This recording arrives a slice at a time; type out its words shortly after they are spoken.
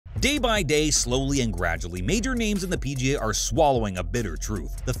Day by day, slowly and gradually, major names in the PGA are swallowing a bitter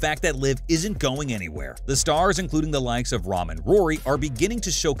truth: the fact that LIV isn't going anywhere. The stars, including the likes of Rahm and Rory, are beginning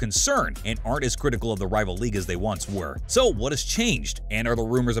to show concern and aren't as critical of the rival league as they once were. So what has changed? And are the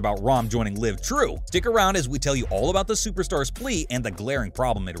rumors about Rahm joining LIV true? Stick around as we tell you all about the Superstars plea and the glaring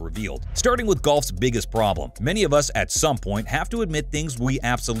problem it revealed. Starting with golf's biggest problem. Many of us at some point have to admit things we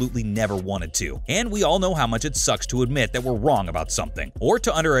absolutely never wanted to. And we all know how much it sucks to admit that we're wrong about something, or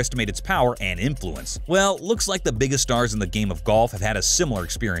to underestimate its power and influence. Well, looks like the biggest stars in the game of golf have had a similar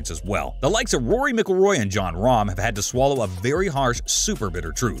experience as well. The likes of Rory McIlroy and Jon Rahm have had to swallow a very harsh, super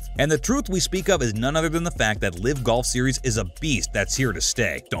bitter truth. And the truth we speak of is none other than the fact that LIV Golf Series is a beast that's here to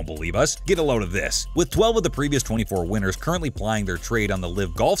stay. Don't believe us? Get a load of this. With 12 of the previous 24 winners currently plying their trade on the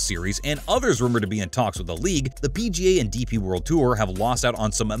LIV Golf Series and others rumored to be in talks with the league, the PGA and DP World Tour have lost out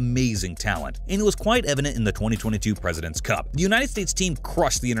on some amazing talent, and it was quite evident in the 2022 President's Cup. The United States team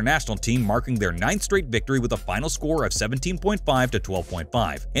crushed the international team, marking their 9th straight victory with a final score of 17.5 to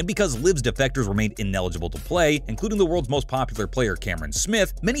 12.5. And because LIV's defectors remained ineligible to play, including the world's most popular player Cameron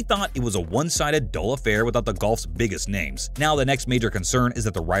Smith, many thought it was a one-sided, dull affair without the golf's biggest names. Now the next major concern is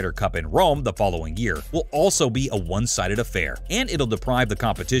that the Ryder Cup in Rome the following year will also be a one-sided affair, and it'll deprive the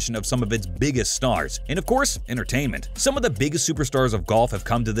competition of some of its biggest stars, and of course, entertainment. Some of the biggest superstars of golf have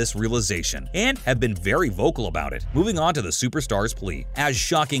come to this realization, and have been very vocal about it. Moving on to the Superstars plea. As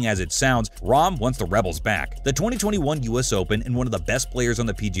shocking as it sounds, Rahm wants the Rebels back. The 2021 US Open and one of the best players on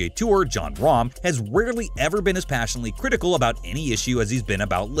the PGA Tour, Jon Rahm, has rarely ever been as passionately critical about any issue as he's been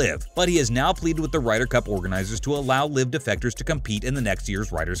about LIV, but he has now pleaded with the Ryder Cup organizers to allow LIV defectors to compete in the next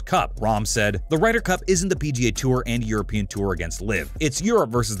year's Ryder's Cup. Rahm said, "The Ryder Cup isn't the PGA Tour and European Tour against LIV. It's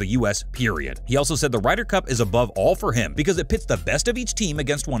Europe versus the US, period." He also said the Ryder Cup is above all for him because it pits the best of each team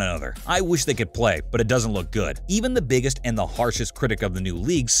against one another. "I wish they could play, but it doesn't look good." Even the biggest and the harshest critic of the new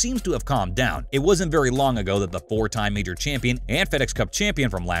league seems to have calmed down. It wasn't very long ago that the 4-time major champion and FedEx Cup champion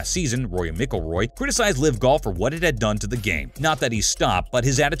from last season, Rory McIlroy, criticized LIV Golf for what it had done to the game. Not that he's stopped, but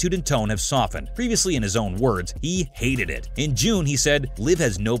his attitude and tone have softened. Previously, in his own words, he hated it. In June, he said, "LIV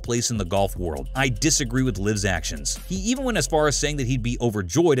has no place in the golf world. I disagree with LIV's actions." He even went as far as saying that he'd be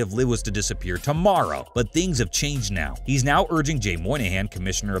overjoyed if LIV was to disappear tomorrow. But things have changed now. He's now urging Jay Monahan,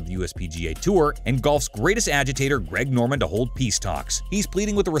 commissioner of the USPGA Tour, and golf's greatest agitator, Greg Norman, to hold peace talks. He's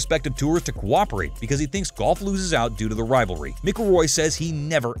pleading with the respective tours to cooperate because he thinks golf loses out due to the rivalry. McIlroy says he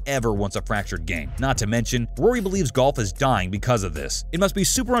never ever wants a fractured game. Not to mention, Rory believes golf is dying because of this. "It must be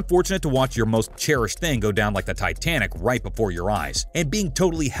super unfortunate to watch your most cherished thing go down like the Titanic right before your eyes, and being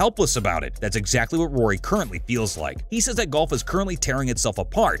totally helpless about it." That's exactly what Rory currently feels like. He says that golf is currently tearing itself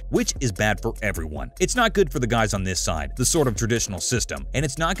apart, which is bad for everyone. It's not good for the guys on this side, the sort of traditional system, and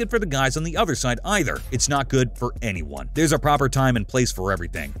it's not good for the guys on the other side either. It's not good for anyone. There's a proper time and place for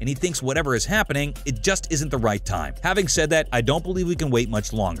everything, and he thinks whatever is happening, it just isn't the right time. Having said that, I don't believe we can wait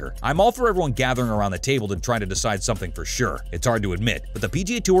much longer. I'm all for everyone gathering around the table to try to decide something for sure. It's hard to admit, but the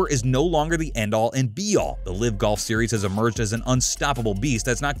PGA Tour is no longer the end-all and be-all. The LIV Golf Series has emerged as an unstoppable beast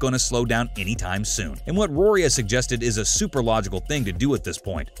that's not going to slow down anytime soon. And what Rory has suggested is a super logical thing to do at this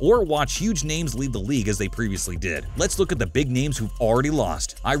point, or watch huge names leave the league as they previously did. Let's look at the big names who've already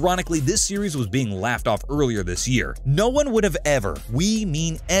lost. Ironically, this series was being laughed off earlier this year. No one would have ever, we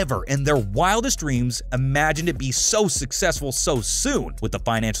mean ever, in their wildest dreams imagined it be so successful so soon. With the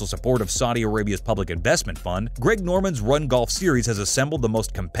financial support of Saudi Arabia's public investment fund, Greg Norman's Run Golf Series has assembled the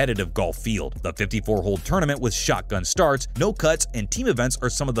most competitive golf field. The 54-hole tournament with shotgun starts, no cuts, and team events are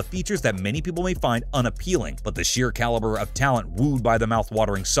some of the features that many people may find unappealing, but the sheer caliber of talent wooed by the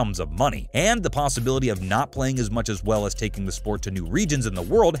mouth-watering sums of money, and the possibility of not playing as much as well as taking the sport to new regions in the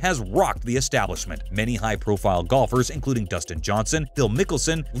world has rocked the establishment. Many high-profile golfers, including Dustin Johnson, Phil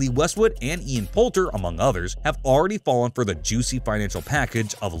Mickelson, Lee Westwood, and Ian Poulter, among others, have already fallen for the juicy financial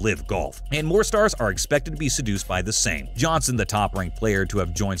package of LIV Golf, and more stars are expected to be seduced by the same. Johnson, the top-ranked player to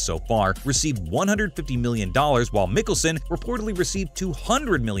have joined so far, received $150 million, while Mickelson reportedly received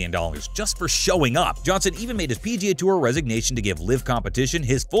 $200 million just for showing up. Johnson even made his PGA Tour resignation to give LIV competition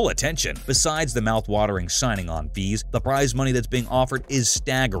his full attention. Besides the mouth-watering signing-on fees, the prize money that's being offered is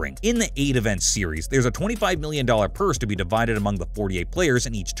staggering. In the 8-event series, there's a $25 million purse to be divided among the 48 players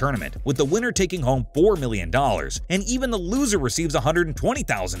in each tournament, with the winner taking home $4 million, and even the loser receives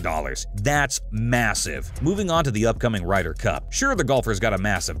 $120,000. That's massive. Moving on to the upcoming Ryder Cup. Sure, the golfers got a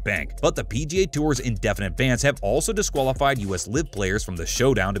massive bank, but the PGA Tour's indefinite bans have also disqualified US LIV players from the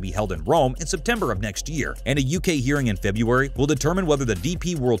showdown to be held in Rome in September of next year, and a UK hearing in February will determine whether the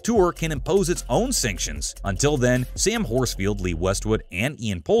DP World Tour can impose its own sanctions. Until then, Sam Horsfield, Lee Westwood, and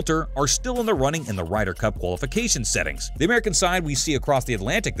Ian Poulter are still in the running in the Ryder Cup qualification settings. The American side we see see across the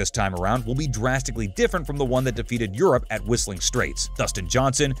Atlantic this time around will be drastically different from the one that defeated Europe at Whistling Straits. Dustin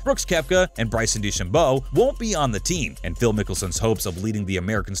Johnson, Brooks Koepka, and Bryson DeChambeau won't be on the team, and Phil Mickelson's hopes of leading the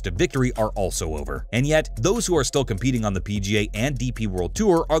Americans to victory are also over. And yet, those who are still competing on the PGA and DP World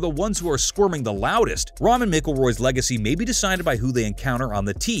Tour are the ones who are squirming the loudest. Rahm and McIlroy's legacy may be decided by who they encounter on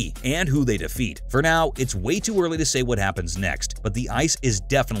the tee and who they defeat. For now, it's way too early to say what happens next, but the ice is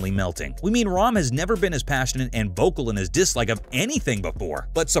definitely melting. We mean Rahm has never been as passionate and vocal in his dislike of anything before,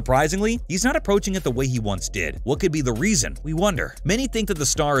 but surprisingly, he's not approaching it the way he once did. What could be the reason? We wonder. Many think that the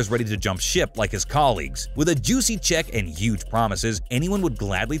star is ready to jump ship like his colleagues. With a juicy check and huge promises, anyone would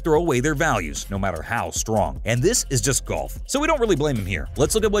gladly throw away their values, no matter how strong. And this is just golf, so we don't really blame him here.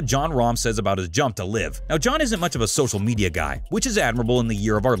 Let's look at what Jon Rahm says about his jump to LIV. Now, Jon isn't much of a social media guy, which is admirable in the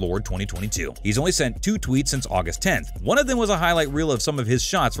year of our Lord 2022. He's only sent 2 tweets since August 10th. One of them was a highlight reel of some of his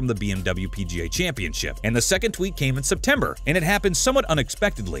shots from the BMW PGA Championship, and the second tweet came in September, and it happened somewhat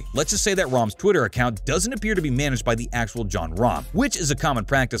unexpectedly. Let's just say that Rahm's Twitter account doesn't appear to be managed by the actual Jon Rahm, which is a common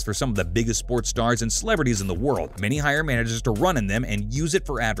practice for some of the biggest sports stars and celebrities in the world. Many hire managers to run in them and use it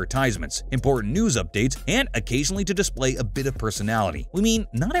for advertisements, important news updates, and occasionally to display a bit of personality. We mean,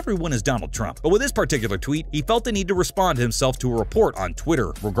 not everyone is Donald Trump, but with this particular tweet, he felt the need to respond to himself to a report on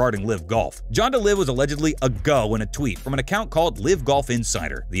Twitter regarding LIV Golf. Jon to LIV was allegedly a go in a tweet from an account called LIV Golf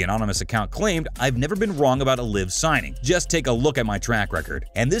Insider. The anonymous account claimed, "I've never been wrong about a LIV signing. Just take a look at my track record."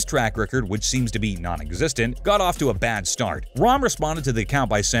 And this track record, which seems to be non-existent, got off to a bad start. Rahm responded to the account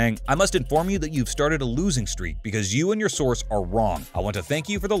by saying, "I must inform you that you've started a losing streak because you and your source are wrong. I want to thank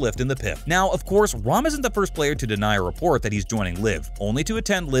you for the lift in the PIP." Now, of course, Rahm isn't the first player to deny a report that he's joining LIV, only to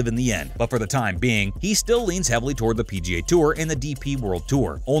attend LIV in the end. But for the time being, he still leans heavily toward the PGA Tour and the DP World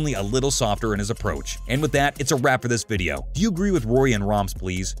Tour, only a little softer in his approach. And with that, it's a wrap for this video. Do you agree with Rory and Rahm's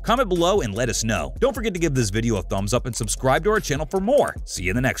pleas? Comment below and let us know. Don't forget to give this video a thumbs up and subscribe to our channel for more. See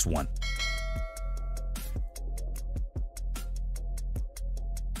you in the next one.